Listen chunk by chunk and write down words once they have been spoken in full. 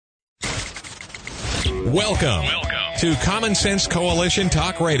Welcome to Common Sense Coalition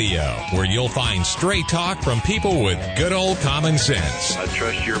Talk Radio, where you'll find straight talk from people with good old common sense. I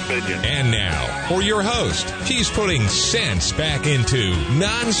trust your opinion. And now, for your host, she's putting sense back into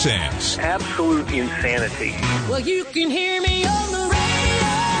nonsense. Absolute insanity. Well, you can hear me on the radio.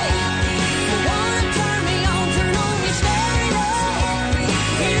 You wanna turn me on, turn on your stereo.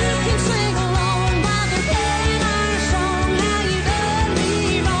 You can sing along while they're playing our song. Now you done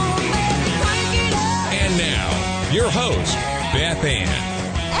me wrong, baby, crank it up. And now, your host, Beth Ann.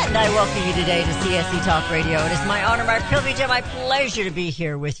 And I welcome you today to CSC Talk Radio. It is my honor, my privilege, and my pleasure to be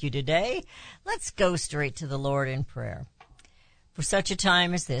here with you today. Let's go straight to the Lord in prayer. For such a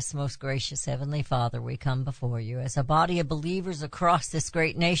time as this, most gracious Heavenly Father, we come before you as a body of believers across this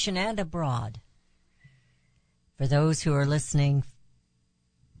great nation and abroad. For those who are listening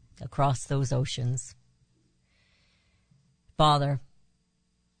across those oceans, Father,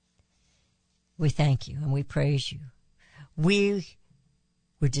 we thank you and we praise you. We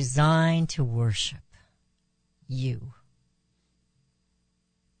were designed to worship you.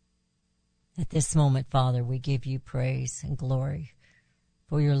 At this moment, Father, we give you praise and glory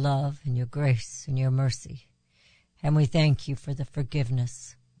for your love and your grace and your mercy. And we thank you for the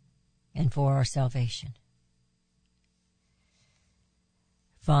forgiveness and for our salvation.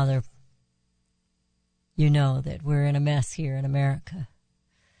 Father, you know that we're in a mess here in America.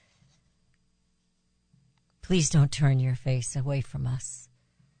 Please don't turn your face away from us,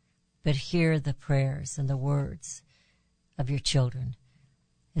 but hear the prayers and the words of your children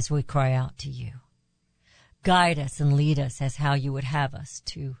as we cry out to you. Guide us and lead us as how you would have us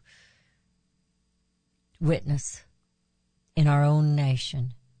to witness in our own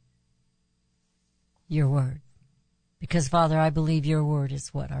nation your word. Because, Father, I believe your word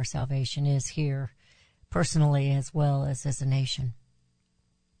is what our salvation is here, personally as well as a nation.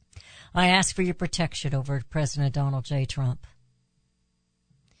 I ask for your protection over President Donald J. Trump.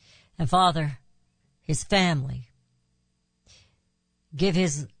 And, Father, his family. Give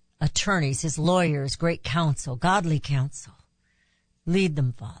his attorneys, his lawyers, great counsel, godly counsel. Lead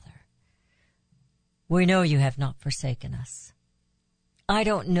them, Father. We know you have not forsaken us. I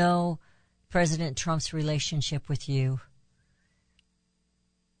don't know President Trump's relationship with you,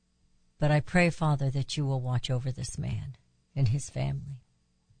 but I pray, Father, that you will watch over this man and his family.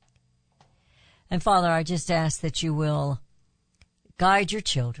 And, Father, I just ask that you will guide your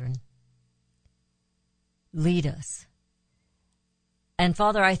children, lead us. And,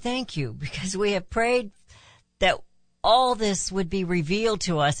 Father, I thank you because we have prayed that all this would be revealed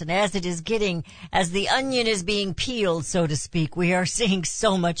to us. And as the onion is being peeled, so to speak, we are seeing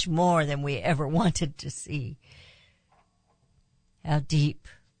so much more than we ever wanted to see. How deep,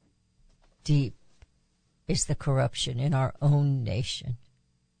 deep is the corruption in our own nation.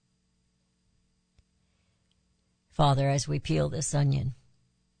 Father, as we peel this onion,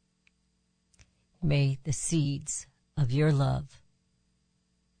 may the seeds of your love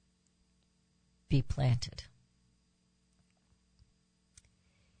be planted.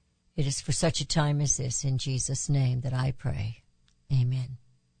 It is for such a time as this, in Jesus' name, that I pray. Amen.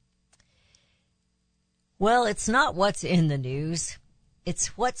 Well, it's not what's in the news.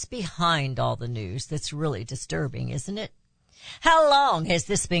 It's what's behind all the news that's really disturbing, isn't it? How long has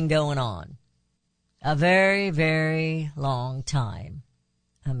this been going on? A very, very long time,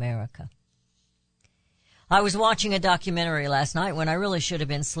 America. I was watching a documentary last night when I really should have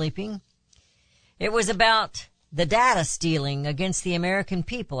been sleeping. It was about the data stealing against the American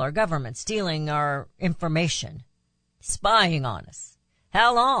people, our government stealing our information, spying on us.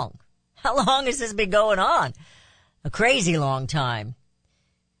 How long? How long has this been going on? A crazy long time.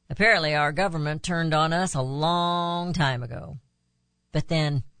 Apparently our government turned on us a long time ago. But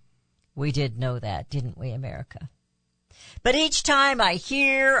then we did know that, didn't we, America? But each time I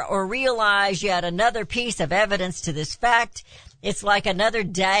hear or realize yet another piece of evidence to this fact, it's like another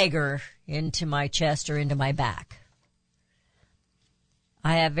dagger into my chest or into my back.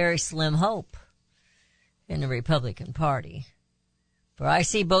 I have very slim hope in the Republican Party, for I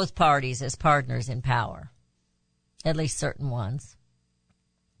see both parties as partners in power, at least certain ones.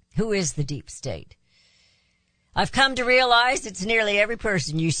 Who is the deep state? I've come to realize it's nearly every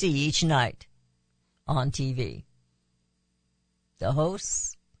person you see each night on TV. The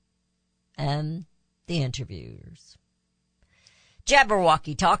hosts and the interviewers.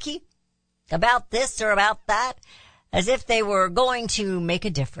 Jabberwocky-talkie about this or about that, as if they were going to make a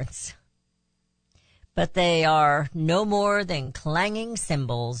difference. But they are no more than clanging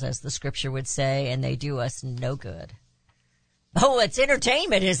cymbals, as the scripture would say, and they do us no good. Oh, it's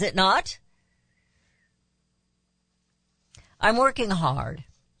entertainment, is it not? I'm working hard,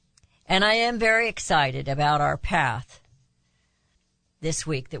 And I am very excited about our path this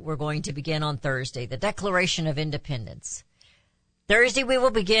week that we're going to begin on Thursday, the Declaration of Independence. Thursday, we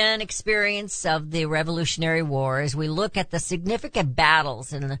will begin experience of the Revolutionary War as we look at the significant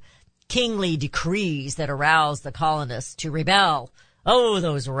battles and the kingly decrees that aroused the colonists to rebel. Oh,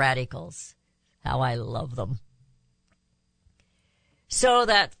 those radicals. How I love them. So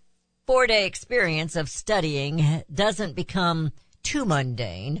that 4-day experience of studying doesn't become too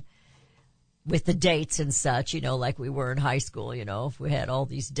mundane with the dates and such, like we were in high school, if we had all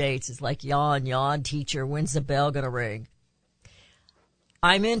these dates, it's like, yawn, yawn, teacher, when's the bell gonna ring?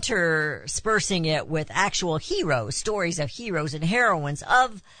 I'm interspersing it with actual heroes, stories of heroes and heroines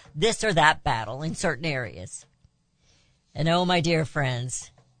of this or that battle in certain areas. And oh, my dear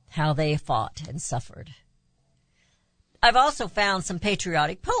friends, how they fought and suffered. I've also found some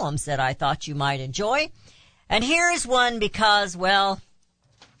patriotic poems that I thought you might enjoy. And here is one because, well,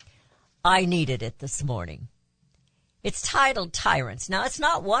 I needed it this morning. It's titled Tyrants. Now, it's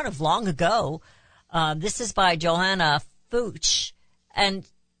not one of long ago. This is by Johanna Fuchs. And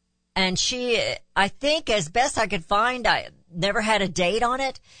she, I think, as best I could find, I never had a date on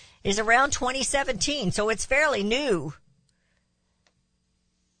it, is around 2017, so it's fairly new.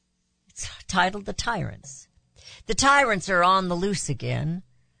 It's titled The Tyrants. The tyrants are on the loose again.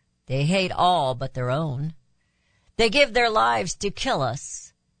 They hate all but their own. They give their lives to kill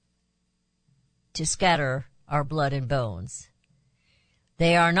us, to scatter our blood and bones.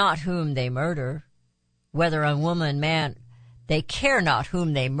 They are not whom they murder, whether a woman, man. They care not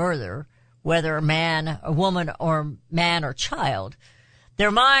whom they murder, whether a man, a woman, or man or child.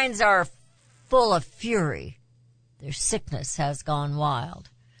 Their minds are full of fury. Their sickness has gone wild.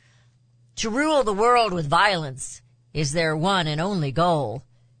 To rule the world with violence is their one and only goal.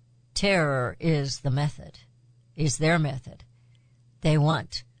 Terror is the method, is their method. They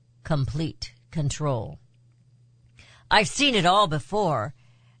want complete control. I've seen it all before,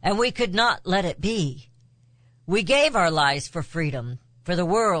 and we could not let it be. We gave our lives for freedom, for the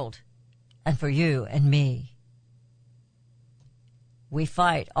world, and for you and me. We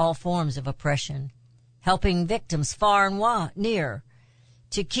fight all forms of oppression, helping victims far and near,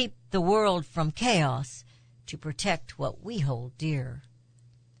 to keep the world from chaos, to protect what we hold dear.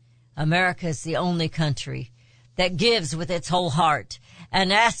 America is the only country that gives with its whole heart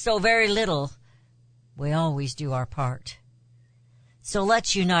and asks so very little. We always do our part. So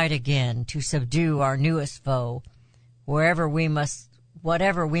let's unite again to subdue our newest foe, whatever we must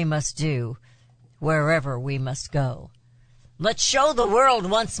do, wherever we must go. Let's show the world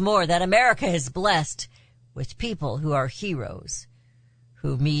once more that America is blessed with people who are heroes,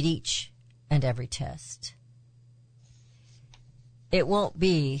 who meet each and every test. It won't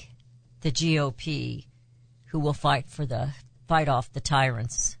be the GOP who will fight off the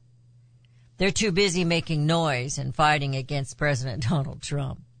tyrants. They're too busy making noise and fighting against President Donald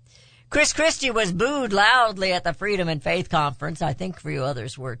Trump. Chris Christie was booed loudly at the Freedom and Faith Conference. I think a few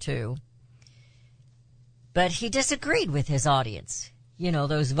others were too. But he disagreed with his audience.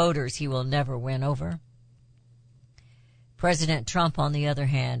 Those voters he will never win over. President Trump, on the other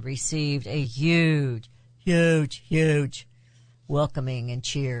hand, received a huge welcoming and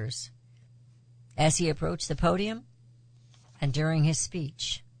cheers as he approached the podium and during his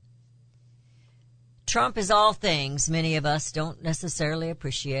speech. Trump is all things many of us don't necessarily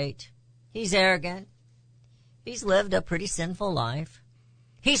appreciate. He's arrogant. He's lived a pretty sinful life.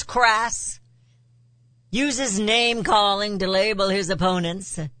 He's crass. Uses name-calling to label his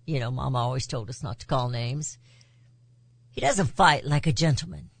opponents. Mom always told us not to call names. He doesn't fight like a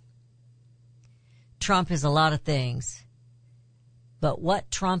gentleman. Trump is a lot of things. But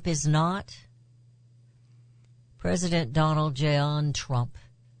what Trump is not? President Donald J. Trump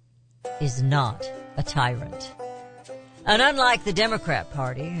is not a tyrant. And unlike the Democrat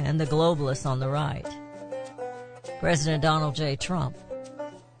Party and the globalists on the right, President Donald J. Trump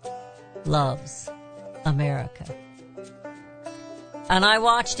loves America. And I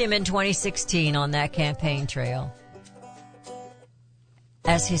watched him in 2016 on that campaign trail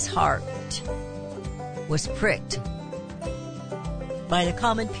as his heart was pricked by the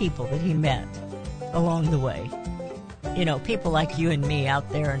common people that he met along the way. People like you and me out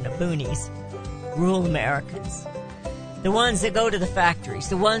there in the boonies, rural Americans. The ones that go to the factories,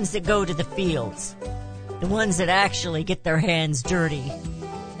 the ones that go to the fields, the ones that actually get their hands dirty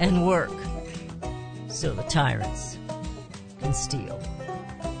and work so the tyrants can steal.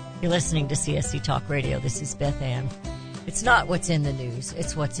 You're listening to CSC Talk Radio. This is Beth Ann. It's not what's in the news,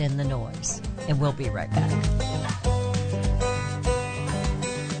 it's what's in the noise. And we'll be right back.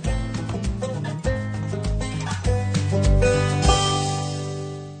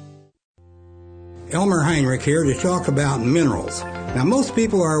 Elmer Heinrich here to talk about minerals. Now, most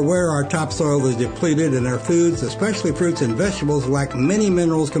people are aware our topsoil is depleted and our foods, especially fruits and vegetables, lack many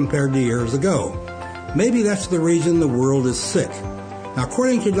minerals compared to years ago. Maybe that's the reason the world is sick. Now,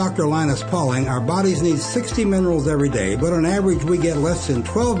 according to Dr. Linus Pauling, our bodies need 60 minerals every day, but on average we get less than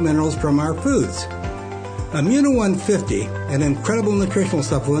 12 minerals from our foods. Immuno 150, an incredible nutritional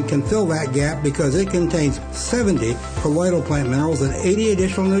supplement, can fill that gap because it contains 70 colloidal plant minerals and 80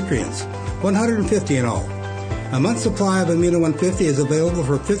 additional nutrients, 150 in all. A month's supply of Immuno 150 is available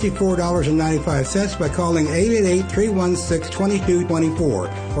for $54.95 by calling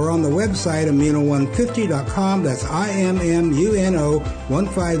 888-316-2224 or on the website immuno150.com. That's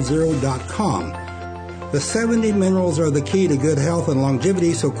IMMUNO150.com. The 70 minerals are the key to good health and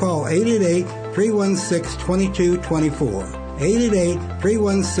longevity, so call 888-316-2224.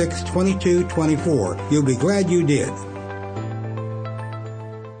 888-316-2224. You'll be glad you did.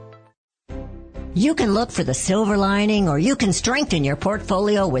 You can look for the silver lining, or you can strengthen your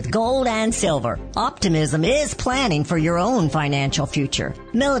portfolio with gold and silver. Optimism is planning for your own financial future.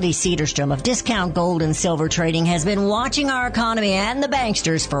 Melody Cedarstrom of Discount Gold and Silver Trading has been watching our economy and the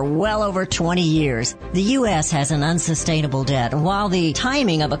banksters for well over 20 years. The U.S. has an unsustainable debt, and while the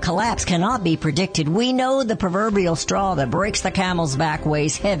timing of a collapse cannot be predicted, we know the proverbial straw that breaks the camel's back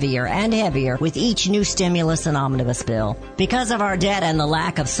weighs heavier and heavier with each new stimulus and omnibus bill. Because of our debt and the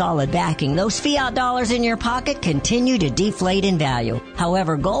lack of solid backing, those fiat dollars in your pocket continue to deflate in value.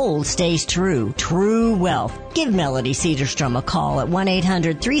 However, gold stays true wealth. Give Melody Cedarstrom a call at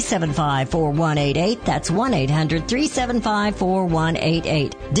 1-800-375-4188. That's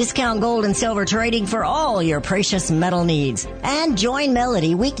 1-800-375-4188. Discount Gold and Silver Trading for all your precious metal needs. And join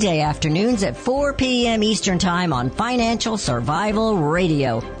Melody weekday afternoons at 4 p.m. Eastern Time on Financial Survival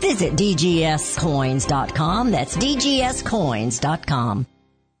Radio. Visit DGScoins.com. That's DGScoins.com.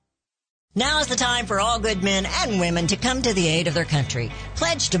 Now is the time for all good men and women to come to the aid of their country.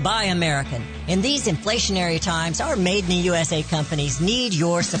 Pledge to buy American. In these inflationary times, our Made in the USA companies need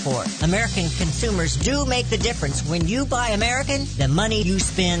your support. American consumers do make the difference. When you buy American, the money you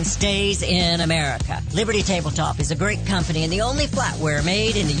spend stays in America. Liberty Tabletop is a great company and the only flatware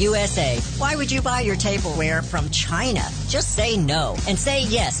made in the USA. Why would you buy your tableware from China? Just say no and say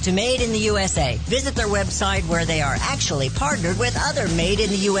yes to Made in the USA. Visit their website where they are actually partnered with other Made in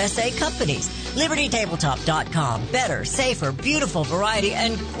the USA companies. LibertyTabletop.com. Better, safer, beautiful variety,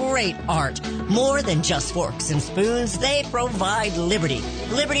 and great art. More than just forks and spoons, they provide liberty.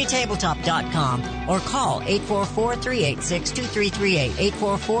 LibertyTabletop.com or call 844-386-2338.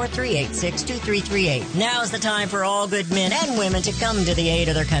 844-386-2338. Now is the time for all good men and women to come to the aid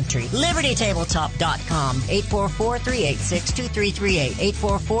of their country. LibertyTabletop.com. 844-386-2338.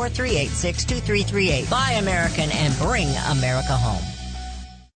 844-386-2338. Buy American and bring America home.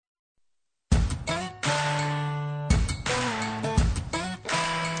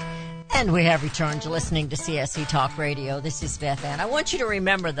 And we have returned to listening to CSC Talk Radio. This is Beth Ann. I want you to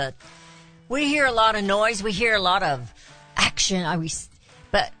remember that we hear a lot of noise, we hear a lot of action,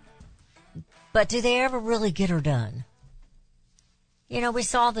 but do they ever really get her done? You know, we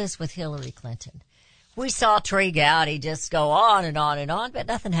saw this with Hillary Clinton. We saw Trey Gowdy just go on and on and on, but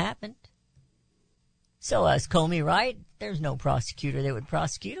nothing happened. So is Comey right? There's no prosecutor that would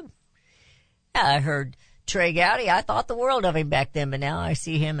prosecute him. I heard Trey Gowdy, I thought the world of him back then, but now I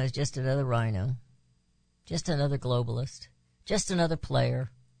see him as just another rhino, just another globalist, just another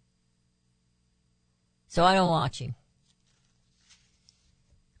player. So I don't watch him.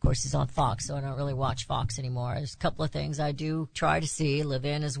 Of course, he's on Fox, so I don't really watch Fox anymore. There's a couple of things I do try to see.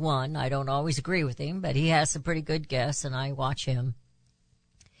 Levin is one. I don't always agree with him, but he has some pretty good guests, and I watch him.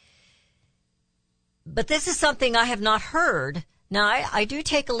 But this is something I have not heard. Now, I do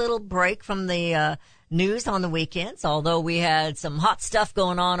take a little break from the news on the weekends, although we had some hot stuff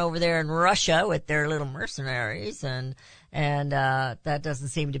going on over there in Russia with their little mercenaries, and that doesn't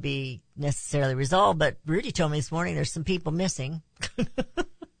seem to be necessarily resolved. But Rudy told me this morning there's some people missing.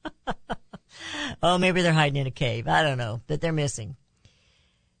 Oh, maybe they're hiding in a cave. I don't know, but they're missing.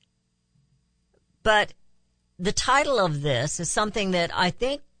 But the title of this is something that I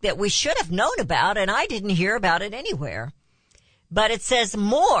think that we should have known about, and I didn't hear about it anywhere. But it says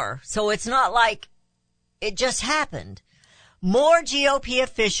more, so it's not like it just happened. More GOP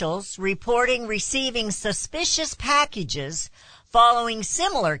officials reporting receiving suspicious packages following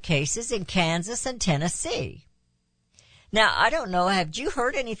similar cases in Kansas and Tennessee. Now, I don't know, have you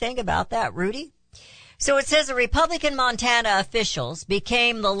heard anything about that, Rudy? So it says the Republican Montana officials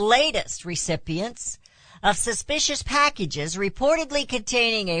became the latest recipients of suspicious packages reportedly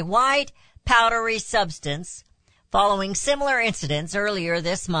containing a white powdery substance following similar incidents earlier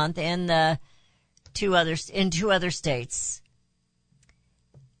this month in the in two other states.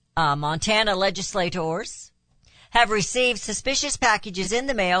 Montana legislators have received suspicious packages in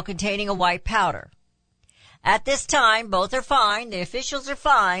the mail containing a white powder. At this time, both are fine. The officials are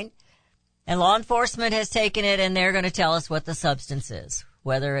fine. And law enforcement has taken it, and they're going to tell us what the substance is.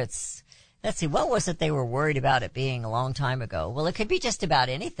 Whether it's, let's see, what was it they were worried about it being a long time ago? Well, it could be just about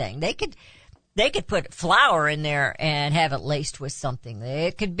anything. They could put flour in there and have it laced with something.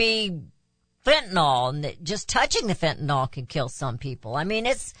 It could be fentanyl, and just touching the fentanyl can kill some people. I mean,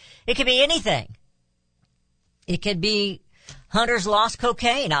 it could be anything. It could be hunters lost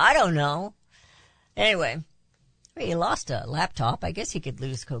cocaine. I don't know. Anyway, he lost a laptop. I guess he could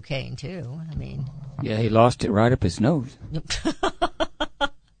lose cocaine too. I mean. Yeah, he lost it right up his nose.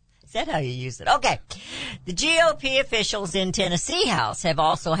 Is that how you use it? Okay. The GOP officials in Tennessee House have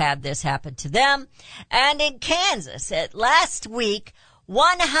also had this happen to them. And in Kansas, last week,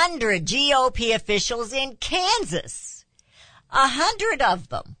 100 GOP officials in Kansas, 100 of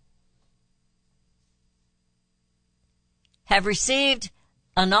them, have received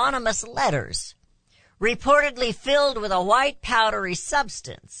anonymous letters reportedly filled with a white powdery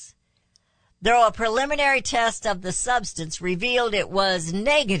substance, though a preliminary test of the substance revealed it was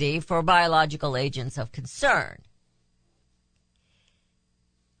negative for biological agents of concern.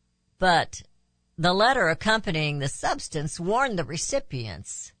 But the letter accompanying the substance warned the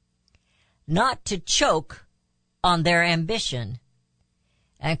recipients not to choke on their ambition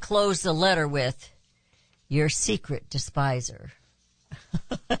and closed the letter with, "Your secret despiser."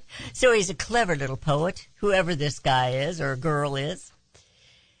 So he's a clever little poet, whoever this guy is or girl is.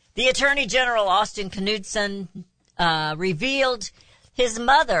 The Attorney General, Austin Knudsen, revealed his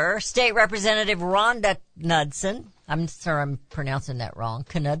mother, State Representative Rhonda Knudsen, I'm sorry I'm pronouncing that wrong,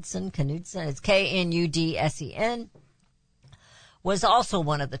 Knudsen, it's Knudsen, was also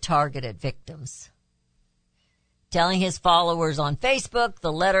one of the targeted victims. Telling his followers on Facebook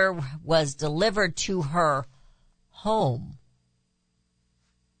the letter was delivered to her home.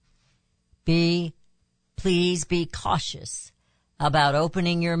 Please be cautious about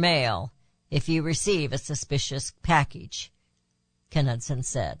opening your mail if you receive a suspicious package, Knudsen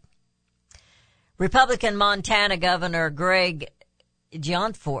said. Republican Montana Governor Greg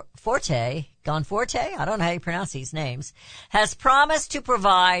Gianforte, I don't know how you pronounce these names, has promised to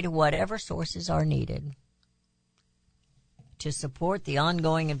provide whatever sources are needed to support the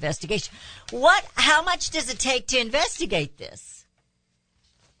ongoing investigation. How much does it take to investigate this?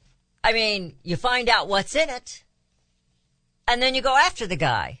 I mean, you find out what's in it, and then you go after the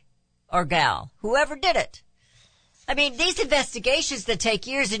guy or gal, whoever did it. I mean, these investigations that take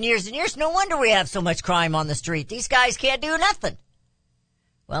years and years and years, no wonder we have so much crime on the street. These guys can't do nothing.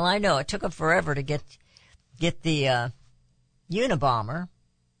 Well, I know it took them forever to get the Unabomber,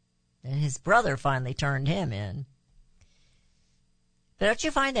 and his brother finally turned him in. But don't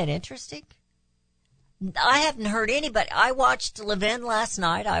you find that interesting? I haven't heard anybody. I watched Levin last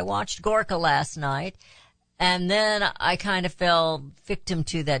night. I watched Gorka last night. And then I kind of fell victim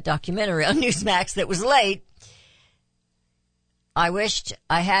to that documentary on Newsmax that was late. I wished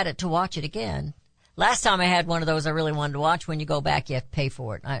I had it to watch it again. Last time I had one of those I really wanted to watch. When you go back, you have to pay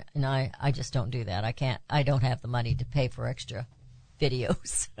for it. I just don't do that. I don't have the money to pay for extra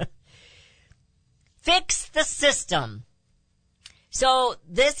videos. Fix the system. So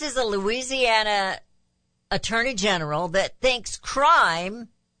this is a Louisiana Attorney General that thinks the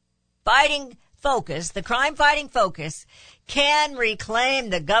crime-fighting focus can reclaim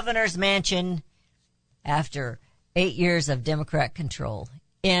the governor's mansion after 8 years of Democrat control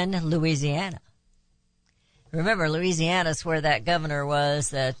in Louisiana. Remember, Louisiana's where that governor was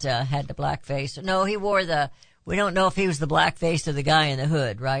that had the blackface. No, we don't know if he was the blackface or the guy in the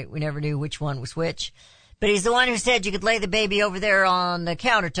hood, right? We never knew which one was which. But he's the one who said you could lay the baby over there on the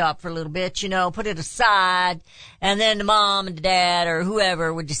countertop for a little bit, put it aside, and then the mom and the dad or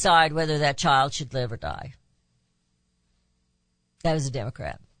whoever would decide whether that child should live or die. That was a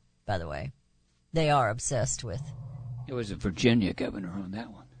Democrat, by the way. They are obsessed with. It was a Virginia governor on that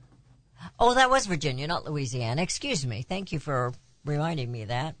one. Oh, that was Virginia, not Louisiana. Excuse me. Thank you for reminding me of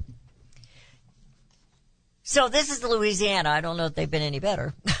that. So this is Louisiana. I don't know if they've been any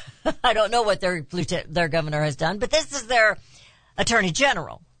better. I don't know what their governor has done, but this is their attorney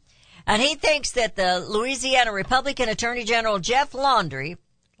general. And he thinks that the Louisiana Republican Attorney General Jeff Landry,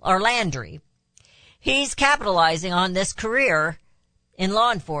 he's capitalizing on this career in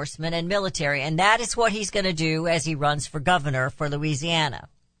law enforcement and military, and that is what he's going to do as he runs for governor for Louisiana.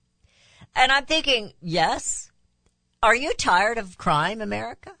 And I'm thinking, yes, are you tired of crime,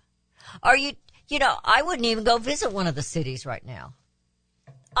 America? Are you, I wouldn't even go visit one of the cities right now.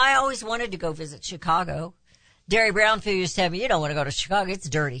 I always wanted to go visit Chicago. Derry Brownfield used to tell me, you don't want to go to Chicago, it's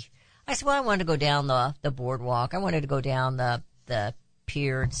dirty. I said, well, I wanted to go down the boardwalk. I wanted to go down the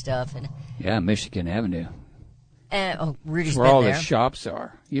pier and stuff. And Yeah, Michigan Avenue. Rudy's Where been all there. the shops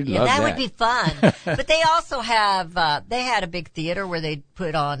are. You'd Yeah, love that that. would be fun. But they also have, they had a big theater where they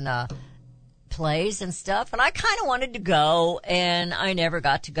put on plays and stuff. And I kind of wanted to go, and I never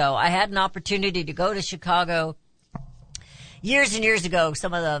got to go. I had an opportunity to go to Chicago years and years ago.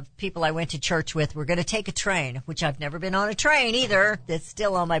 Some of the people I went to church with were going to take a train, which I've never been on a train either. That's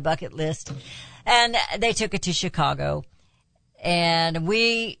still on my bucket list. And they took it to Chicago. And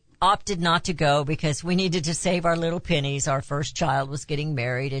we opted not to go because we needed to save our little pennies. Our first child was getting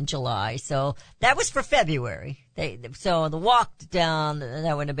married in July. So that was for February. So the walk down,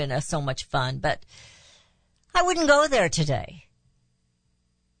 that would have been so much fun. But I wouldn't go there today.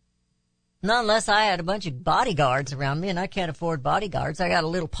 Not unless I had a bunch of bodyguards around me, and I can't afford bodyguards. I got a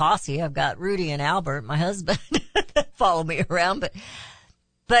little posse. I've got Rudy and Albert, my husband, follow me around.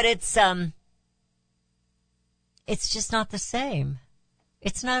 But it's just not the same.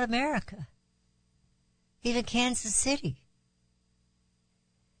 It's not America. Even Kansas City.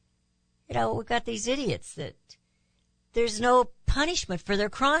 You know, we've got these idiots that there's no punishment for their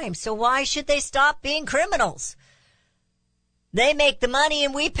crimes. So why should they stop being criminals? They make the money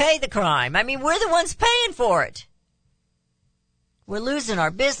and we pay the crime. I mean, we're the ones paying for it. We're losing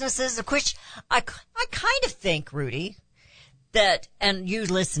our businesses, of which I kind of think, Rudy, that, and you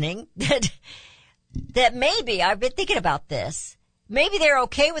listening, that maybe, I've been thinking about this, maybe they're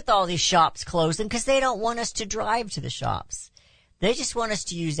okay with all these shops closing because they don't want us to drive to the shops. They just want us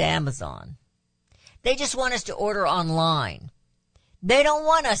to use Amazon. They just want us to order online. They don't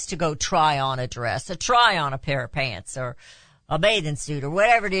want us to go try on a dress, or try on a pair of pants, or a bathing suit, or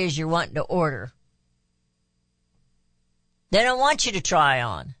whatever it is you're wanting to order. They don't want you to try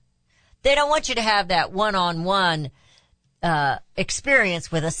on. They don't want you to have that one-on-one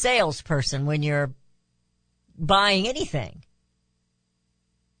experience with a salesperson when you're buying anything.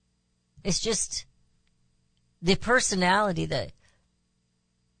 It's just the personality,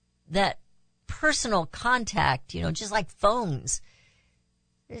 that personal contact, you know, just like phones.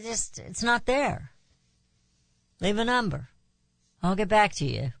 It's not there. Leave a number. I'll get back to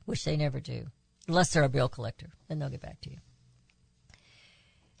you, which they never do. Unless they're a bill collector, then they'll get back to you.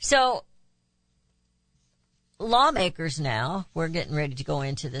 So, lawmakers now, we're getting ready to go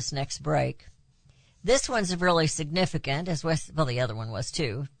into this next break. This one's really significant, as well, the other one was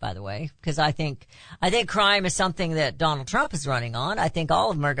too, by the way, because I think crime is something that Donald Trump is running on. I think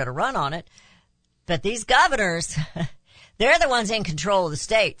all of them are going to run on it. But these governors, they're the ones in control of the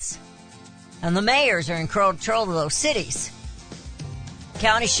states. And the mayors are in control of those cities.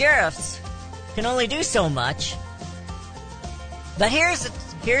 County sheriffs can only do so much. But here's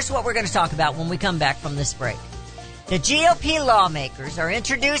what we're going to talk about when we come back from this break. The GOP lawmakers are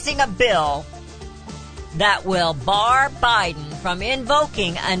introducing a bill that will bar Biden from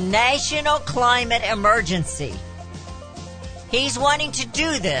invoking a national climate emergency. He's wanting to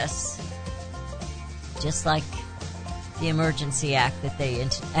do this, just like the Emergency Act that they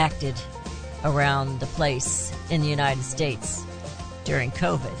enacted around the place in the United States during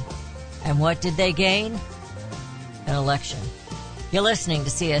COVID. And what did they gain? An election. You're listening to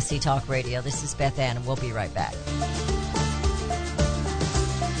CSC Talk Radio. This is Beth Ann, and we'll be right back.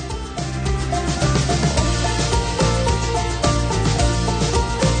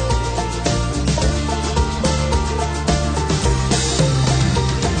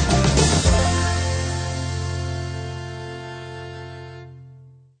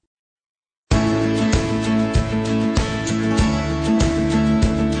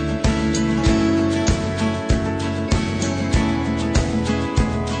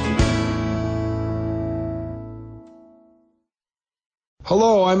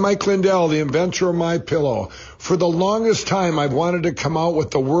 Hello, I'm Mike Lindell, the inventor of MyPillow. For the longest time, I've wanted to come out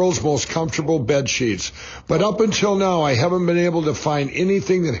with the world's most comfortable bed sheets. But up until now, I haven't been able to find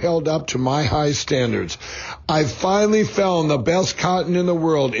anything that held up to my high standards. I've finally found the best cotton in the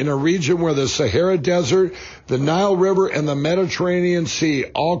world in a region where the Sahara Desert, the Nile River, and the Mediterranean Sea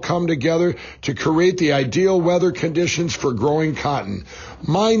all come together to create the ideal weather conditions for growing cotton.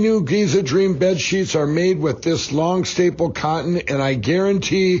 My new Giza Dream bed sheets are made with this long staple cotton, and I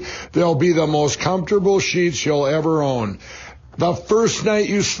guarantee they'll be the most comfortable sheets you'll ever own. The first night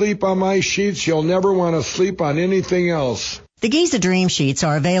you sleep on my sheets, you'll never want to sleep on anything else. The Giza Dream Sheets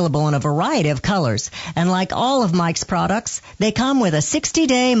are available in a variety of colors, and like all of Mike's products, they come with a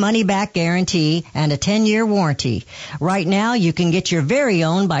 60-day money-back guarantee and a 10-year warranty. Right now, you can get your very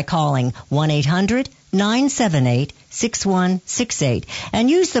own by calling 1-800-978 888-866-6168 and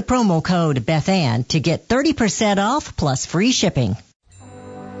use the promo code BethAnn to get 30% off plus free shipping.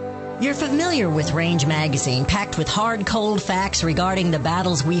 You're familiar with Range Magazine, packed with hard, cold facts regarding the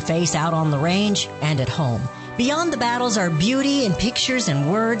battles we face out on the range and at home. Beyond the battles are beauty and pictures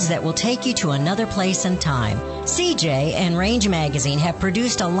and words that will take you to another place and time. CJ and Range Magazine have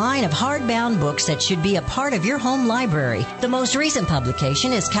produced a line of hardbound books that should be a part of your home library. The most recent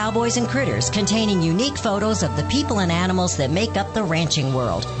publication is Cowboys and Critters, containing unique photos of the people and animals that make up the ranching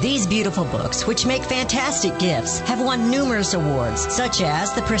world. These beautiful books, which make fantastic gifts, have won numerous awards, such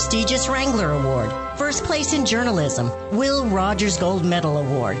as the prestigious Wrangler Award, First Place in Journalism, Will Rogers Gold Medal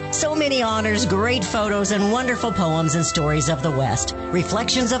Award. So many honors, great photos, and wonderful poems and stories of the West.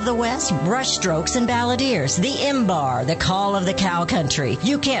 Reflections of the West, Brushstrokes and Balladeers, The Imbar, The Call of the Cow Country.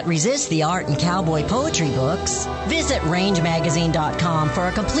 You can't resist the art and cowboy poetry books. Visit rangemagazine.com for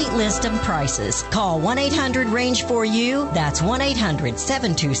a complete list of prices. Call 1-800-RANGE-4U. That's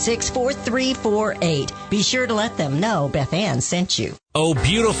 1-800-726-4348. Be sure to let them know Beth Ann sent you. Oh,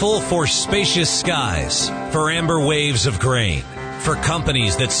 beautiful for spacious skies, for amber waves of grain, for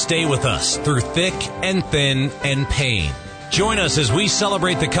companies that stay with us through thick and thin and pain. Join us as we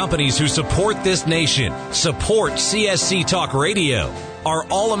celebrate the companies who support this nation. Support CSC Talk Radio. Our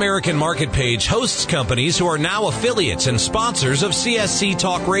All-American Market page hosts companies who are now affiliates and sponsors of CSC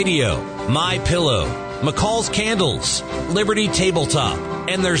Talk Radio. My Pillow, McCall's Candles, Liberty Tabletop,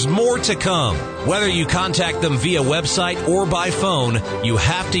 and there's more to come. Whether you contact them via website or by phone, you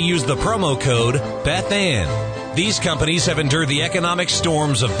have to use the promo code BethAnn. These companies have endured the economic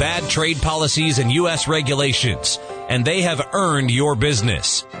storms of bad trade policies and U.S. regulations, and they have earned your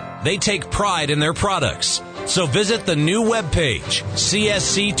business. They take pride in their products. So visit the new webpage,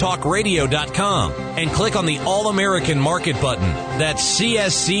 csctalkradio.com, and click on the All-American Market button. That's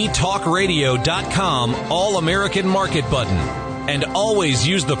csctalkradio.com, All-American Market button. And always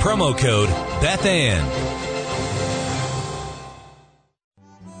use the promo code BethAnn.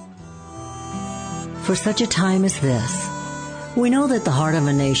 For such a time as this, we know that the heart of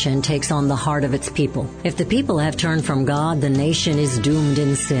a nation takes on the heart of its people. If the people have turned from God, the nation is doomed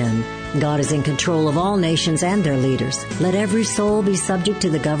in sin. God is in control of all nations and their leaders. Let every soul be subject to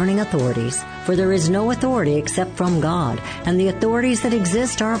the governing authorities, for there is no authority except from God, and the authorities that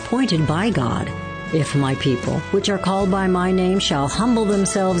exist are appointed by God. If my people, which are called by my name, shall humble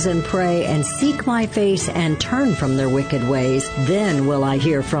themselves and pray and seek my face and turn from their wicked ways, then will I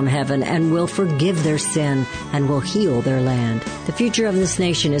hear from heaven and will forgive their sin and will heal their land. The future of this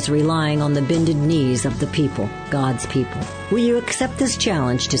nation is relying on the bended knees of the people, God's people. Will you accept this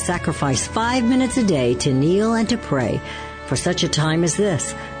challenge to sacrifice 5 minutes a day to kneel and to pray? For such a time as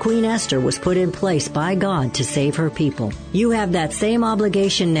this, Queen Esther was put in place by God to save her people. You have that same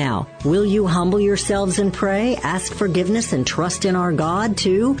obligation now. Will you humble yourselves and pray, ask forgiveness, and trust in our God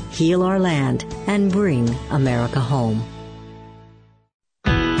to heal our land and bring America home?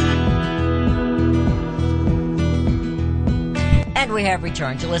 And we have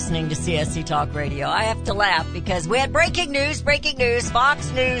returned. You're listening to CSC Talk Radio. I have to laugh because we had breaking news.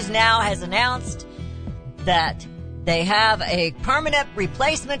 Fox News now has announced that they have a permanent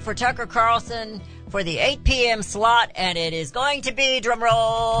replacement for Tucker Carlson for the 8 p.m. slot, and it is going to be,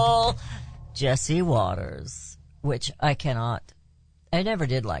 drumroll, Jesse Waters, which I never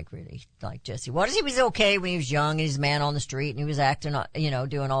did like Jesse Waters. He was okay when he was young and he was a man on the street and he was acting,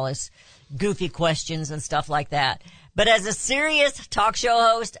 doing all this goofy questions and stuff like that. But as a serious talk show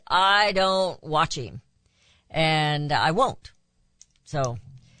host, I don't watch him. And I won't. So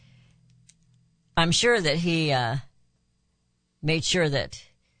I'm sure that he made sure that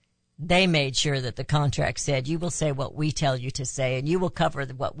the contract said, you will say what we tell you to say, and you will cover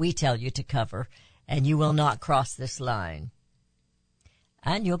what we tell you to cover, and you will not cross this line.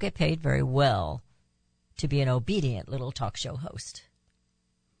 And you'll get paid very well to be an obedient little talk show host.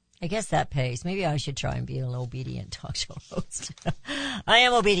 I guess that pays. Maybe I should try and be an obedient talk show host. I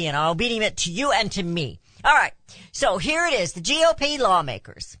am obedient. I'm obedient to you and to me. All right. So here it is. The GOP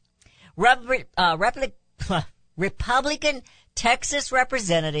lawmakers. Republican Texas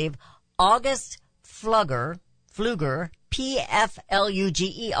Representative August Pfluger, Pfluger,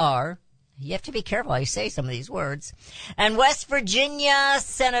 you have to be careful how you say some of these words, and West Virginia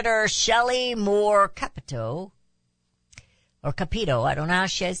Senator Shelley Moore Capito, I don't know how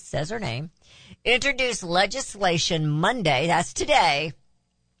she says her name, introduced legislation Monday, that's today,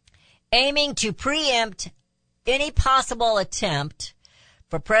 aiming to preempt any possible attempt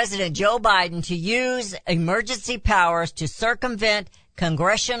for President Joe Biden to use emergency powers to circumvent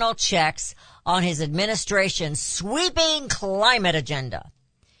congressional checks on his administration's sweeping climate agenda.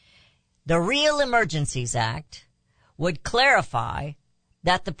 The Real Emergencies Act would clarify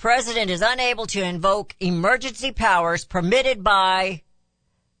that the president is unable to invoke emergency powers permitted by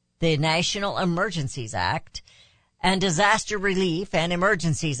the National Emergencies Act and Disaster Relief and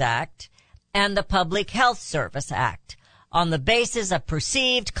Emergencies Act and the Public Health Service Act on the basis of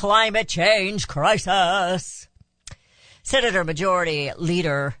perceived climate change crisis. Senator Majority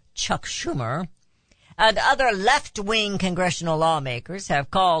Leader Chuck Schumer and other left-wing congressional lawmakers have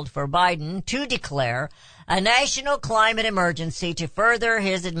called for Biden to declare a national climate emergency to further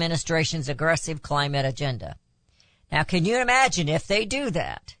his administration's aggressive climate agenda. Now, can you imagine if they do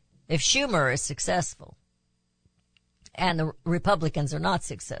that? If Schumer is successful and the Republicans are not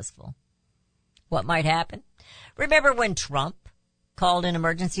successful, what might happen? Remember when Trump called an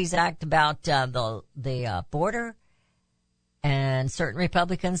Emergencies Act about the border? And certain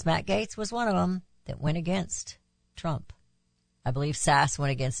Republicans, Matt Gaetz was one of them, that went against Trump. I believe Sass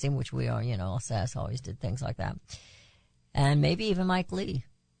went against him, which we are, Sass always did things like that. And maybe even Mike Lee.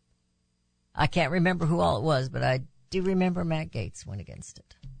 I can't remember who all it was, but I do remember Matt Gaetz went against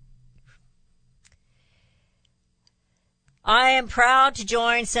it. I am proud to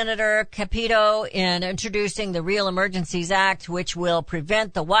join Senator Capito in introducing the Real Emergencies Act, which will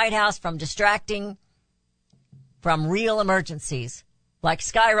prevent the White House from distracting from real emergencies like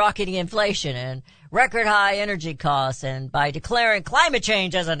skyrocketing inflation and record high energy costs, and by declaring climate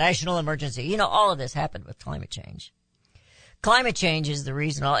change as a national emergency. All of this happened with climate change. Climate change is the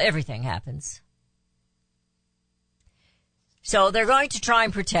reason everything happens. So they're going to try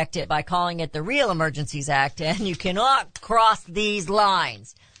and protect it by calling it the Real Emergencies Act, and you cannot cross these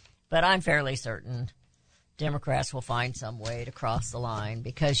lines. But I'm fairly certain Democrats will find some way to cross the line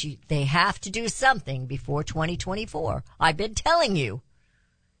because they have to do something before 2024. I've been telling you.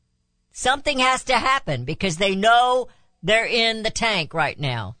 Something has to happen because they know they're in the tank right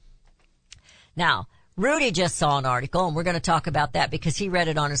now. Now, Rudy just saw an article, and we're going to talk about that because he read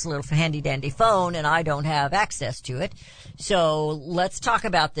it on his little handy-dandy phone, and I don't have access to it. So let's talk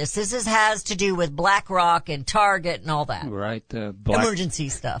about this. This has to do with BlackRock and Target and all that. Right. Emergency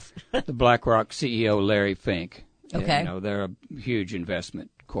stuff. The BlackRock CEO, Larry Fink. Okay. They're a huge investment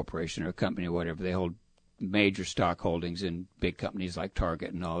corporation or company or whatever. They hold major stock holdings in big companies like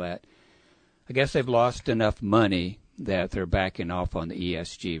Target and all that. I guess they've lost enough money that they're backing off on the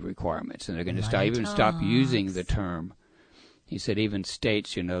ESG requirements, and they're going to stop using the term. He said even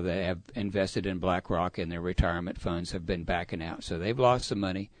states, that have invested in BlackRock and their retirement funds have been backing out. So they've lost some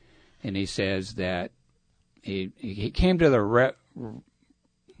money, and he says that he came to the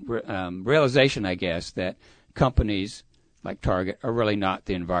realization, I guess, that companies like Target are really not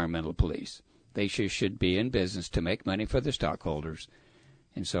the environmental police. They should be in business to make money for their stockholders.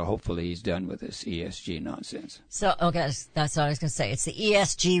 And so hopefully he's done with this ESG nonsense. So, okay, that's what I was going to say. It's the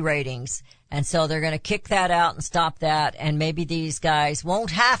ESG ratings. And so they're going to kick that out and stop that. And maybe these guys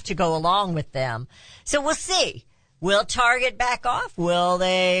won't have to go along with them. So we'll see. Will Target back off? Will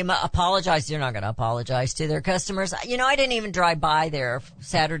they apologize? They're not going to apologize to their customers. I didn't even drive by there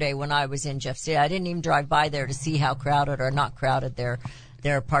Saturday when I was in Jeff City. I didn't even drive by there to see how crowded or not crowded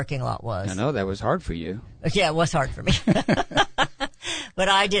their parking lot was. I know that was hard for you. Yeah, it was hard for me. But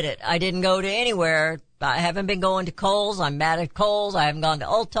I did it. I didn't go to anywhere. I haven't been going to Kohl's. I'm mad at Kohl's. I haven't gone to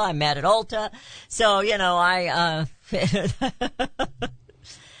Ulta. I'm mad at Ulta. So,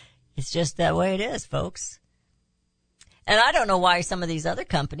 it's just that way it is, folks. And I don't know why some of these other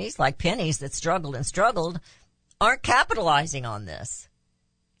companies, like Penny's that struggled and struggled, aren't capitalizing on this.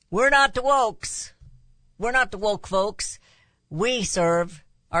 We're not the wokes. We're not the woke folks. We serve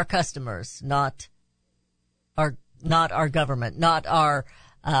our customers, not our government, not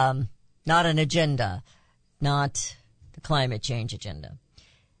an agenda, not the climate change agenda,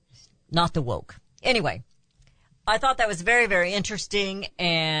 not the woke. Anyway, I thought that was very, very interesting,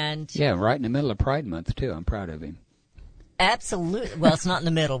 and yeah, right in the middle of Pride Month too. I'm proud of him. Absolutely. Well, it's not in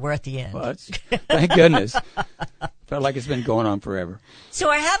the middle. We're at the end. Well, thank goodness. Felt like it's been going on forever. So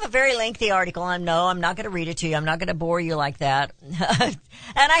I have a very lengthy article. I'm not going to read it to you. I'm not going to bore you like that. And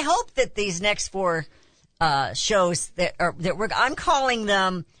I hope that these next four shows I'm calling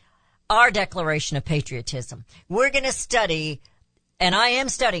them our Declaration of Patriotism. We're going to study, and I am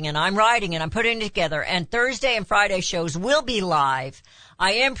studying, and I'm writing, and I'm putting it together, and Thursday and Friday shows will be live.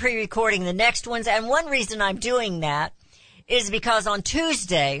 I am pre-recording the next ones, and one reason I'm doing that is because on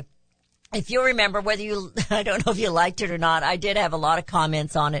Tuesday, if you remember, I don't know if you liked it or not, I did have a lot of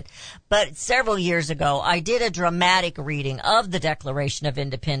comments on it, but several years ago, I did a dramatic reading of the Declaration of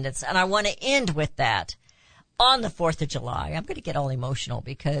Independence, and I want to end with that on the 4th of July. I'm going to get all emotional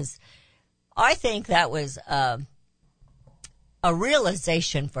because I think that was a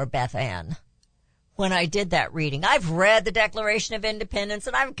realization for Beth Ann when I did that reading. I've read the Declaration of Independence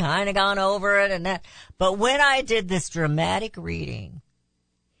and I've kind of gone over it and that. But when I did this dramatic reading,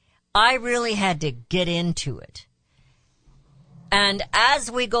 I really had to get into it. And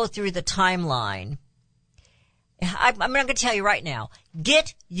as we go through the timeline, I'm going to tell you right now,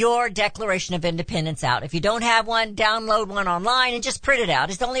 get your Declaration of Independence out. If you don't have one, download one online and just print it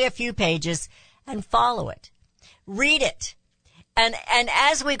out. It's only a few pages and follow it. Read it. And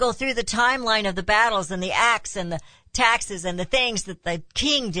as we go through the timeline of the battles and the acts and the taxes and the things that the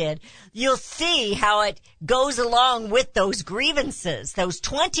king did, you'll see how it goes along with those grievances, those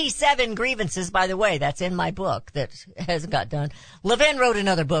 27 grievances, by the way, that's in my book that hasn't got done. Levin wrote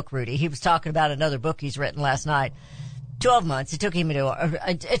another book, Rudy. He was talking about another book he's written last night. 12 months. It took him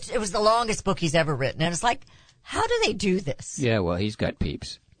it was the longest book he's ever written. And it's like, how do they do this? Yeah, well, he's got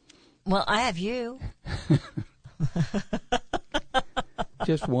peeps. Well, I have you.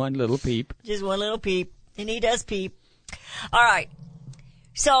 Just one little peep. Just one little peep. And he does peep. All right.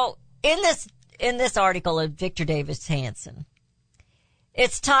 So in this article of Victor Davis Hanson,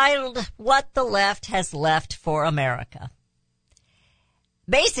 it's titled, What the Left Has Left for America.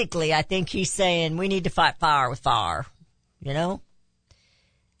 Basically, I think he's saying we need to fight fire with fire, you know?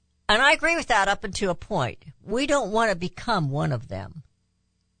 And I agree with that up until a point. We don't want to become one of them.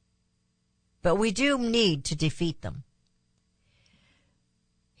 But we do need to defeat them.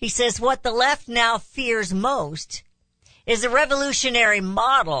 He says what the left now fears most is a revolutionary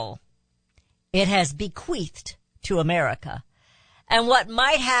model it has bequeathed to America, and what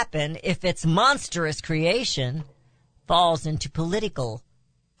might happen if its monstrous creation falls into political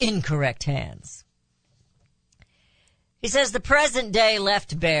incorrect hands. He says the present day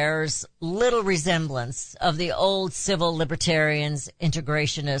left bears little resemblance of the old civil libertarians,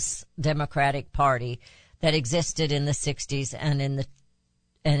 integrationist Democratic Party that existed in the 60s and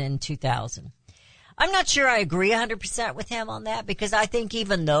in 2000. I'm not sure I agree 100% with him on that, because I think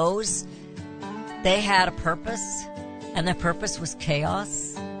even those, they had a purpose, and the purpose was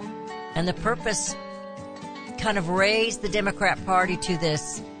chaos, and the purpose kind of raised the Democrat Party to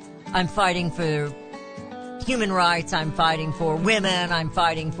this, I'm fighting for human rights, I'm fighting for women, I'm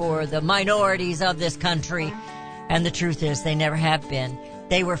fighting for the minorities of this country, and the truth is they never have been.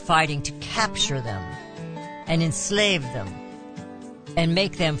 They were fighting to capture them and enslave them and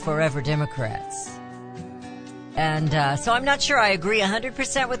make them forever Democrats. And so I'm not sure I agree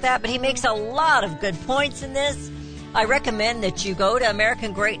 100% with that, but he makes a lot of good points in this. I recommend that you go to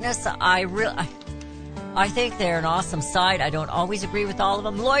American Greatness. I think they're an awesome site. I don't always agree with all of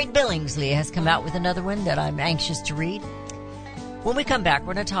them. Lloyd Billingsley has come out with another one that I'm anxious to read. When we come back,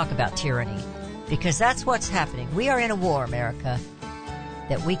 we're going to talk about tyranny, because that's what's happening. We are in a war, America,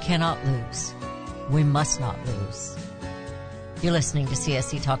 that we cannot lose. We must not lose. You're listening to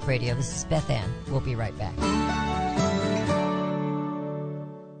CSC Talk Radio. This is Beth Ann. We'll be right back.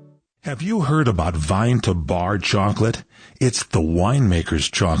 Have you heard about Vine to Bar chocolate? It's the winemaker's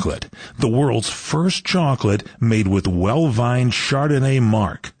chocolate, the world's first chocolate made with well-vined Chardonnay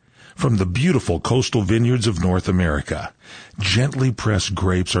marc from the beautiful coastal vineyards of North America. Gently pressed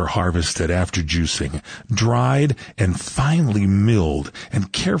grapes are harvested after juicing, dried and finely milled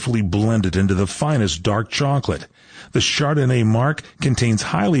and carefully blended into the finest dark chocolate. The Chardonnay marc contains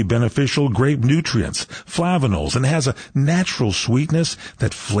highly beneficial grape nutrients, flavanols, and has a natural sweetness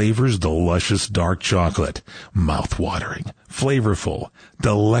that flavors the luscious dark chocolate. Mouth-watering, flavorful,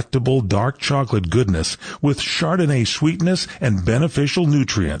 delectable dark chocolate goodness with Chardonnay sweetness and beneficial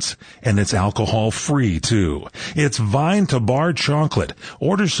nutrients. And it's alcohol-free, too. It's Vine to Bar chocolate.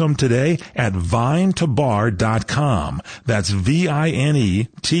 Order some today at vinetobar.com. That's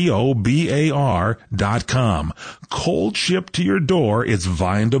VINETOBAR.com. Cold shipped to your door, it's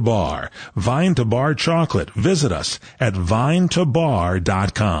Vine to Bar. Vine to Bar chocolate. Visit us at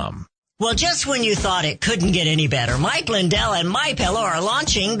vinetobar.com. Well, just when you thought it couldn't get any better, Mike Lindell and MyPillow are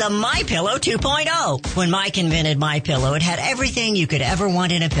launching the MyPillow 2.0. When Mike invented MyPillow, it had everything you could ever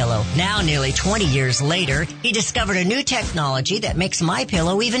want in a pillow. Now, nearly 20 years later, he discovered a new technology that makes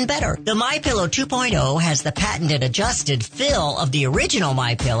MyPillow even better. The MyPillow 2.0 has the patented adjusted fill of the original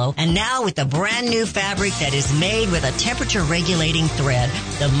MyPillow, and now with the brand new fabric that is made with a temperature-regulating thread,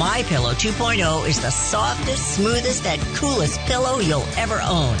 the MyPillow 2.0 is the softest, smoothest, and coolest pillow you'll ever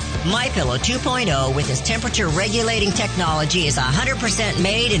own. MyPillow 2.0 with its temperature-regulating technology is 100%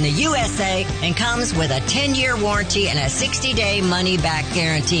 made in the USA and comes with a 10-year warranty and a 60-day money-back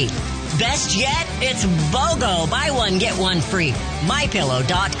guarantee. Best yet, it's BOGO. Buy one, get one free.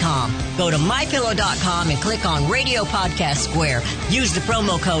 MyPillow.com. Go to MyPillow.com and click on Radio Podcast Square. Use the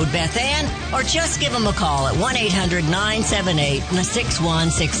promo code BethAnn or just give them a call at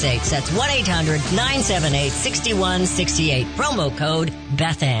 1-800-978-6168. That's 1-800-978-6168. Promo code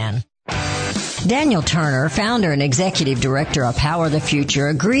BethAnn. Daniel Turner, founder and executive director of Power the Future,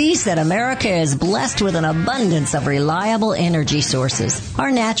 agrees that America is blessed with an abundance of reliable energy sources. Our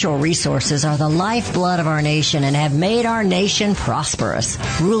natural resources are the lifeblood of our nation and have made our nation prosperous.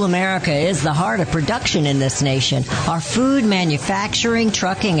 Rural America is the heart of production in this nation. Our food, manufacturing,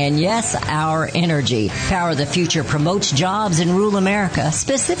 trucking, and yes, our energy. Power the Future promotes jobs in rural America,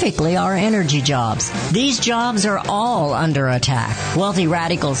 specifically our energy jobs. These jobs are all under attack. Wealthy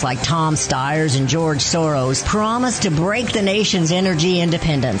radicals like Tom Stiers and George Soros promise to break the nation's energy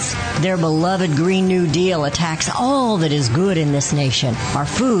independence. Their beloved Green New Deal attacks all that is good in this nation. Our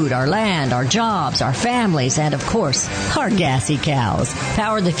food, our land, our jobs, our families, and of course, our gassy cows.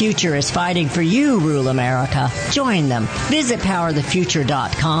 Power the Future is fighting for you, rural America. Join them. Visit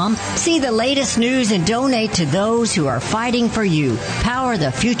PowerTheFuture.com. See the latest news and donate to those who are fighting for you.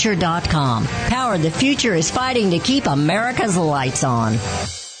 PowerTheFuture.com. Power the Future is fighting to keep America's lights on.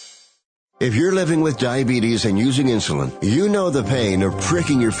 If you're living with diabetes and using insulin, you know the pain of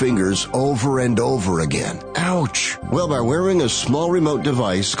pricking your fingers over and over again. Ouch! Well, by wearing a small remote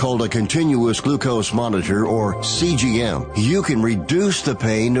device called a continuous glucose monitor, or CGM, you can reduce the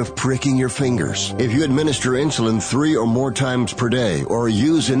pain of pricking your fingers. If you administer insulin 3 or more times per day or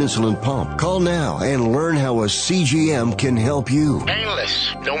use an insulin pump, call now and learn how a CGM can help you.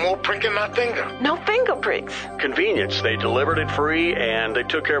 Painless. No more pricking my finger. No finger pricks. Convenience. They delivered it free and they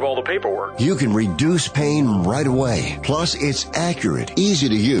took care of all the paperwork. You can reduce pain right away. Plus, it's accurate, easy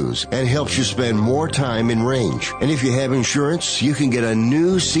to use, and helps you spend more time in range. And if you have insurance, you can get a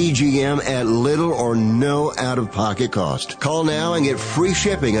new CGM at little or no out-of-pocket cost. Call now and get free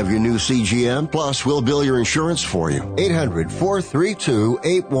shipping of your new CGM. Plus, we'll bill your insurance for you.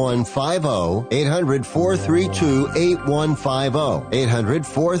 800-432-8150. 800-432-8150.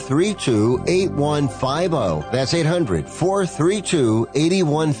 800-432-8150. That's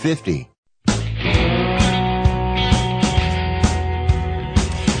 800-432-8150.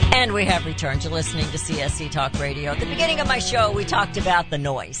 And we have returned. You're listening to CSC Talk Radio. At the beginning of my show, we talked about the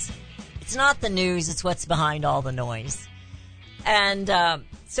noise. It's not the news, it's what's behind all the noise. And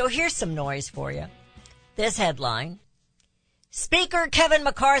so here's some noise for you. This headline: Speaker Kevin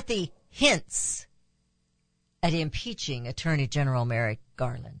McCarthy hints at impeaching Attorney General Merrick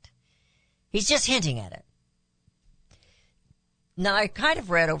Garland. He's just hinting at it. Now, I kind of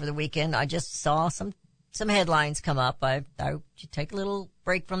read over the weekend, I just saw some headlines come up. I should take a little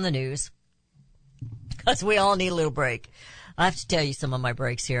break from the news because we all need a little break. I have to tell you some of my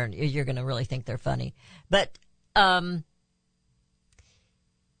breaks here, and you're going to really think they're funny. But I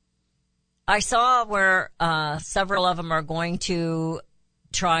saw where several of them are going to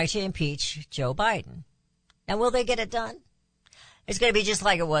try to impeach Joe Biden. Now, will they get it done? It's going to be just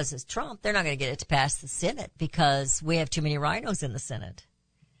like it was as Trump. They're not going to get it to pass the Senate because we have too many rhinos in the Senate.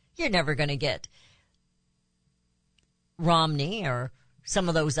 You're never going to get Romney or some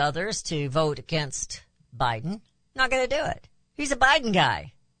of those others to vote against Biden. Not going to do it. He's a Biden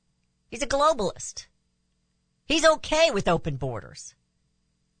guy. He's a globalist. He's okay with open borders.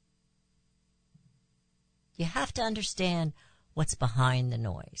 You have to understand what's behind the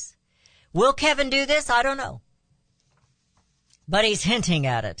noise. Will Kevin do this? I don't know. But he's hinting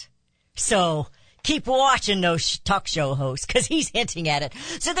at it. So keep watching those talk show hosts because he's hinting at it.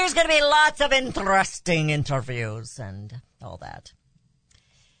 So there's going to be lots of interesting interviews and all that.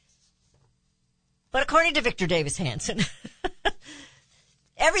 But according to Victor Davis Hanson,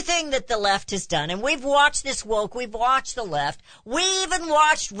 everything that the left has done, and we've watched this woke, we've watched the left, we even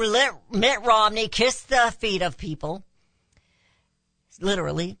watched Mitt Romney kiss the feet of people,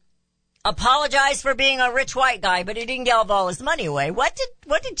 literally. Apologize for being a rich white guy, but he didn't give all his money away. What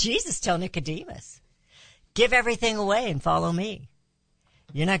did Jesus tell Nicodemus? Give everything away and follow me.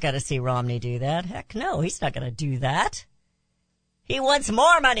 You're not going to see Romney do that. Heck no, he's not going to do that. He wants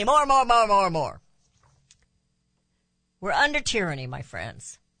more money, more. We're under tyranny, my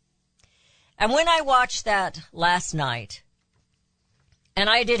friends. And when I watched that last night, and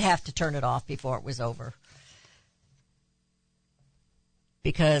I did have to turn it off before it was over,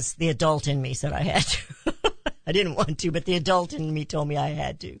 because the adult in me said I had to. I didn't want to, but the adult in me told me I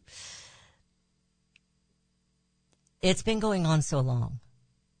had to. It's been going on so long.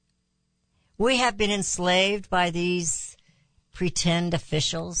 We have been enslaved by these pretend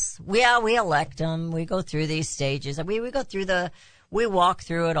officials. We elect them. We go through these stages. We go through We walk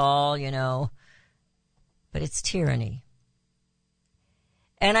through it all, but it's tyranny.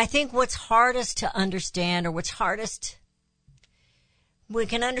 And I think what's hardest to understand, or we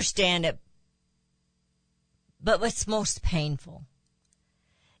can understand it, but what's most painful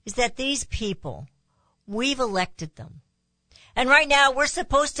is that these people, we've elected them. And right now we're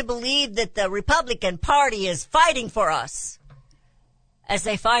supposed to believe that the Republican Party is fighting for us as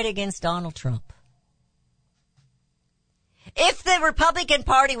they fight against Donald Trump. If the Republican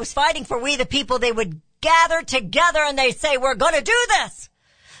Party was fighting for we the people, they would gather together and they say, we're going to do this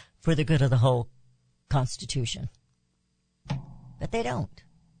for the good of the whole Constitution. But they don't.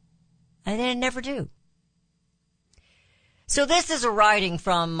 And they never do. So this is a writing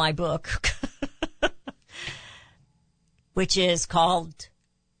from my book, which is called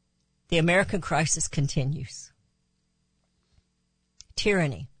The American Crisis Continues.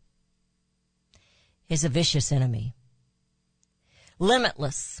 Tyranny is a vicious enemy,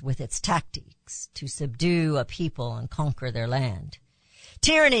 limitless with its tactics to subdue a people and conquer their land.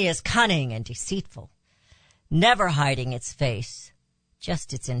 Tyranny is cunning and deceitful, never hiding its face,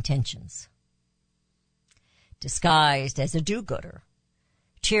 just its intentions. Disguised as a do-gooder,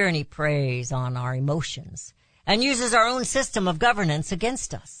 tyranny preys on our emotions and uses our own system of governance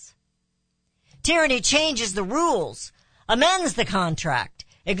against us. Tyranny changes the rules, amends the contract,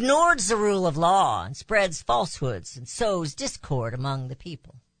 ignores the rule of law, and spreads falsehoods and sows discord among the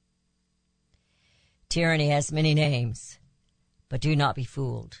people. Tyranny has many names, but do not be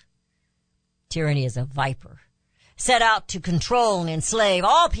fooled. Tyranny is a viper, set out to control and enslave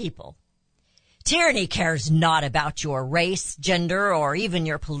all people. Tyranny cares not about your race, gender, or even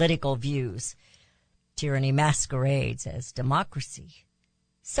your political views. Tyranny masquerades as democracy,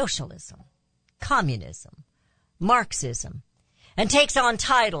 socialism, communism, Marxism, and takes on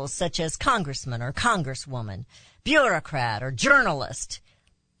titles such as congressman or congresswoman, bureaucrat or journalist.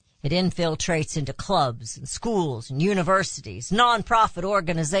 It infiltrates into clubs and schools and universities, nonprofit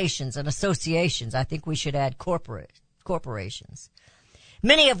organizations and associations. I think we should add corporations,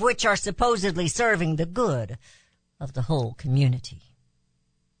 many of which are supposedly serving the good of the whole community.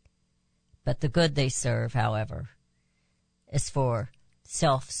 But the good they serve, however, is for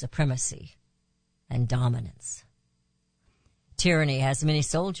self-supremacy and dominance. Tyranny has many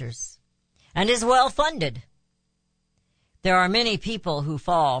soldiers and is well funded. There are many people who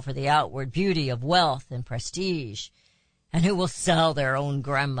fall for the outward beauty of wealth and prestige and who will sell their own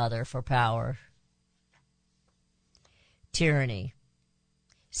grandmother for power. Tyranny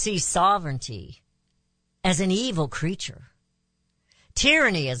sees sovereignty as an evil creature.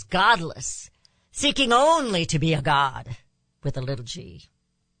 Tyranny is godless, seeking only to be a god with a little g.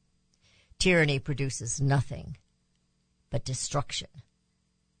 Tyranny produces nothing but destruction,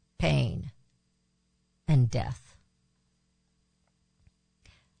 pain, and death.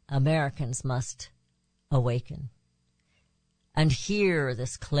 Americans must awaken and hear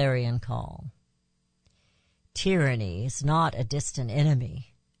this clarion call. Tyranny is not a distant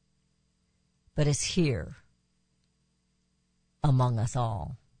enemy, but is here among us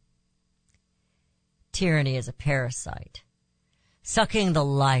all. Tyranny is a parasite, sucking the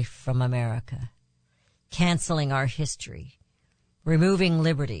life from America, canceling our history, removing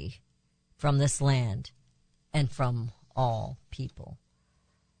liberty from this land and from all people.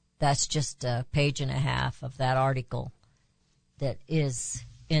 That's just a page and a half of that article that is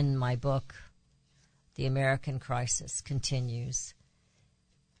in my book, The American Crisis Continues.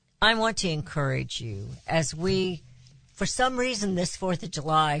 I want to encourage you as we, for some reason this 4th of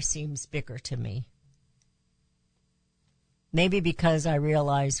July seems bigger to me. Maybe because I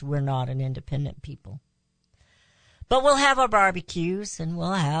realize we're not an independent people. But we'll have our barbecues and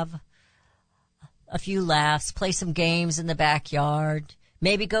we'll have a few laughs, play some games in the backyard,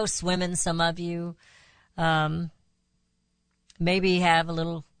 maybe go swimming, some of you. Maybe have a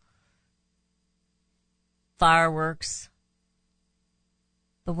little fireworks.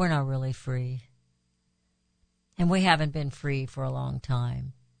 But we're not really free. And we haven't been free for a long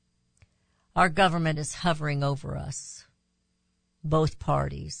time. Our government is hovering over us, both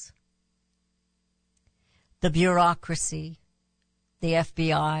parties. The bureaucracy, the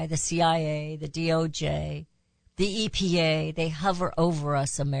FBI, the CIA, the DOJ, the EPA, they hover over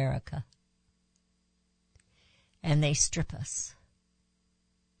us, America. And they strip us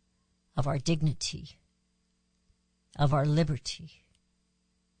of our dignity, of our liberty.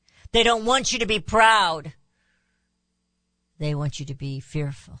 They don't want you to be proud. They want you to be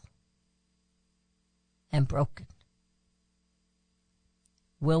fearful and broken.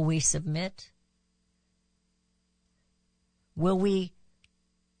 Will we submit? Will we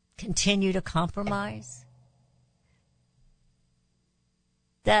continue to compromise?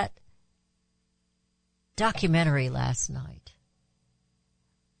 that documentary last night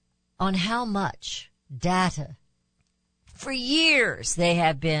on how much data for years they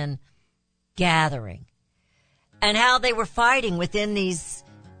have been gathering and how they were fighting within these.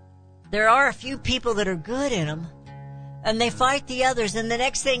 There are a few people that are good in them, and they fight the others, and the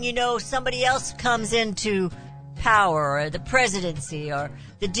next thing you know, somebody else comes into power, or the presidency, or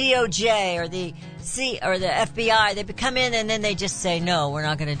the DOJ, or the FBI. They come in, and then they just say, no, we're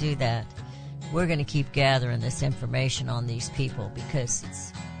not going to do that. We're going to keep gathering this information on these people because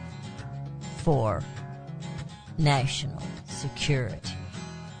it's for national security.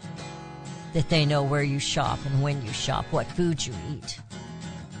 That they know where you shop and when you shop, what food you eat,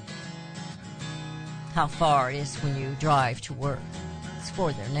 how far it is when you drive to work. It's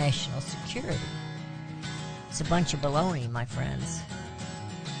for their national security. It's a bunch of baloney, my friends.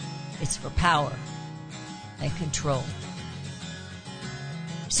 It's for power and control.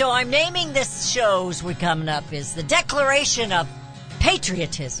 So I'm naming this show's we're coming up is the Declaration of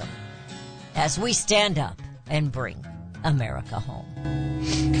Patriotism as we stand up and bring America home.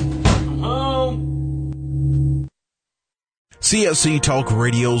 CSC Talk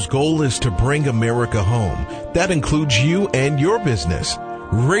Radio's goal is to bring America home. That includes you and your business.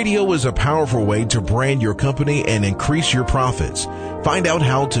 Radio is a powerful way to brand your company and increase your profits. Find out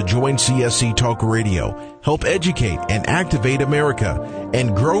how to join CSC Talk Radio, help educate and activate America,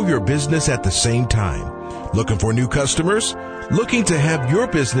 and grow your business at the same time. Looking for new customers? Looking to have your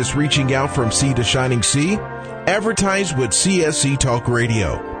business reaching out from sea to shining sea? Advertise with CSC Talk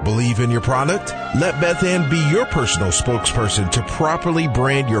Radio. Believe in your product? Let Beth Ann be your personal spokesperson to properly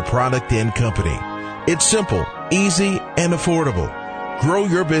brand your product and company. It's simple, easy, and affordable. Grow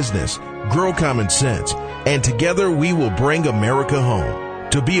your business, grow common sense, and together we will bring America home.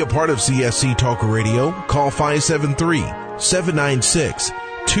 To be a part of CSC Talk Radio, call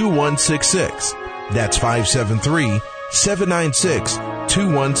 573-796-2166. That's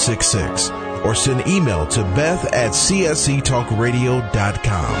 573-796-2166. Or send email to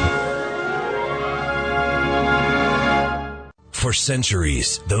beth@csctalkradio.com. For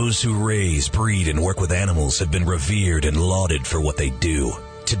centuries, those who raise, breed, and work with animals have been revered and lauded for what they do.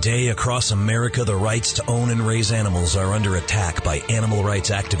 Today, across America, the rights to own and raise animals are under attack by animal rights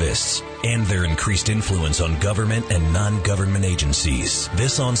activists and their increased influence on government and non-government agencies.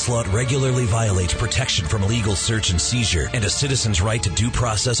 This onslaught regularly violates protection from legal search and seizure and a citizen's right to due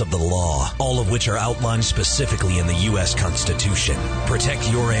process of the law, all of which are outlined specifically in the U.S. Constitution. Protect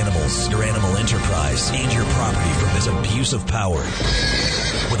your animals, your animal enterprise, and your property from this abuse of power.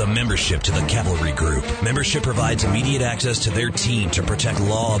 With a membership to the Cavalry Group, membership provides immediate access to their team to protect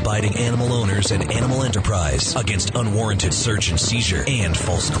law-abiding animal owners and animal enterprise against unwarranted search and seizure and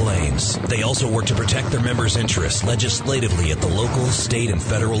false claims. They also work to protect their members' interests legislatively at the local, state, and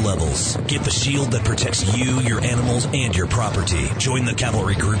federal levels. Get the shield that protects you, your animals, and your property. Join the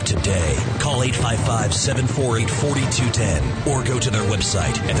Cavalry Group today. Call 855-748-4210 or go to their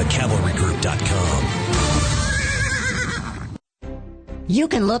website at thecavalrygroup.com. You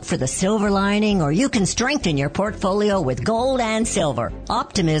can look for the silver lining, or you can strengthen your portfolio with gold and silver.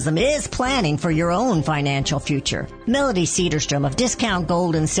 Optimism is planning for your own financial future. Melody Cedarstrom of Discount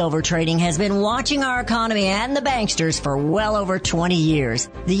Gold and Silver Trading has been watching our economy and the banksters for well over 20 years.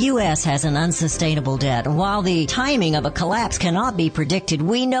 The U.S. has an unsustainable debt, and while the timing of a collapse cannot be predicted,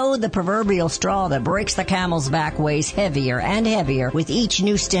 we know the proverbial straw that breaks the camel's back weighs heavier and heavier with each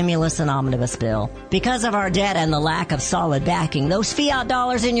new stimulus and omnibus bill. Because of our debt and the lack of solid backing, those fiat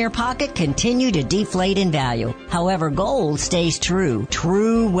dollars in your pocket continue to deflate in value. However, gold stays true.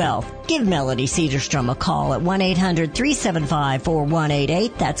 True wealth. Give Melody Cedarstrom a call at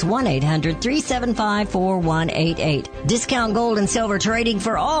 1-800-375-4188. That's 1-800-375-4188. Discount Gold and Silver Trading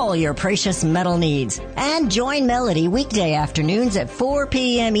for all your precious metal needs. And join Melody weekday afternoons at 4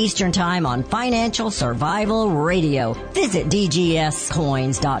 p.m. Eastern Time on Financial Survival Radio. Visit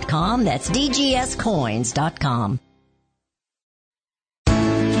DGScoins.com. That's DGScoins.com.